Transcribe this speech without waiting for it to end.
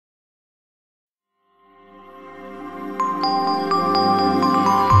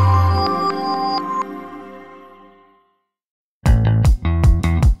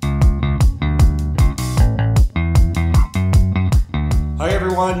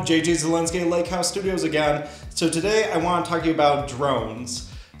everyone, JJ Zelensky at Lakehouse Studios again. So today I want to talk to you about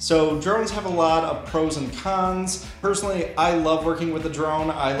drones. So drones have a lot of pros and cons. Personally, I love working with a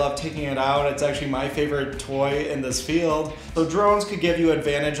drone. I love taking it out. It's actually my favorite toy in this field. So drones could give you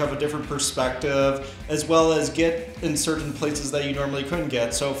advantage of a different perspective, as well as get in certain places that you normally couldn't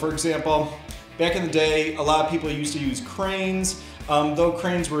get. So for example, back in the day, a lot of people used to use cranes. Though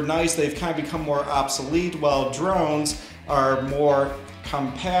cranes were nice, they've kind of become more obsolete, while drones are more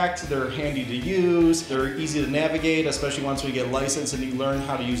compact, they're handy to use, they're easy to navigate, especially once we get licensed and you learn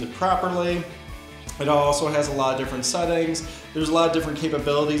how to use it properly. It also has a lot of different settings. There's a lot of different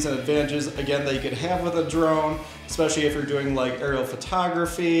capabilities and advantages, again, that you could have with a drone, especially if you're doing like aerial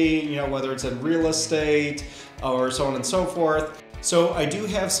photography, you know, whether it's in real estate or so on and so forth. So I do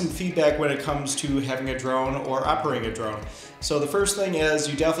have some feedback when it comes to having a drone or operating a drone. So the first thing is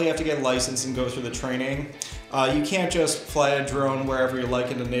you definitely have to get licensed and go through the training. You can't just fly a drone wherever you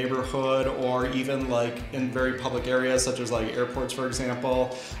like in the neighborhood or even like in very public areas such as like airports, for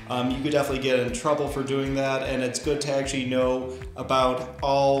example. You could definitely get in trouble for doing that, and it's good to actually know about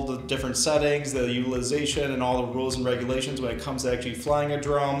all the different settings, the utilization, and all the rules and regulations when it comes to actually flying a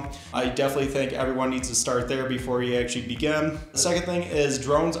drone. I definitely think everyone needs to start there before you actually begin. The second thing is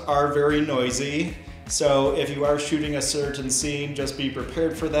drones are very noisy. So if you are shooting a certain scene, just be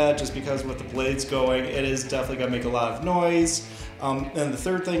prepared for that, just because with the blades going, it is definitely gonna make a lot of noise. And the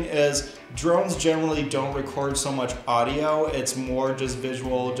third thing is drones generally don't record so much audio. It's more just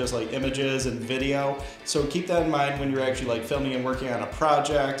visual, just like images and video. So keep that in mind when you're actually like filming and working on a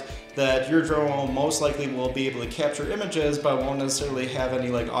project, that your drone most likely will be able to capture images but won't necessarily have any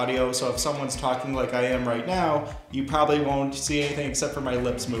like audio. So if someone's talking like I am right now, you probably won't see anything except for my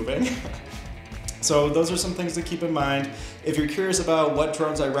lips moving. So those are some things to keep in mind. If you're curious about what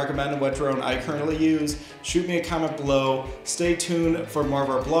drones I recommend and what drone I currently use, shoot me a comment below. Stay tuned for more of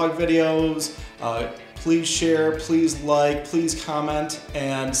our blog videos. Please share, please like, please comment,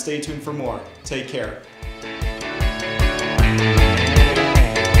 and stay tuned for more. Take care.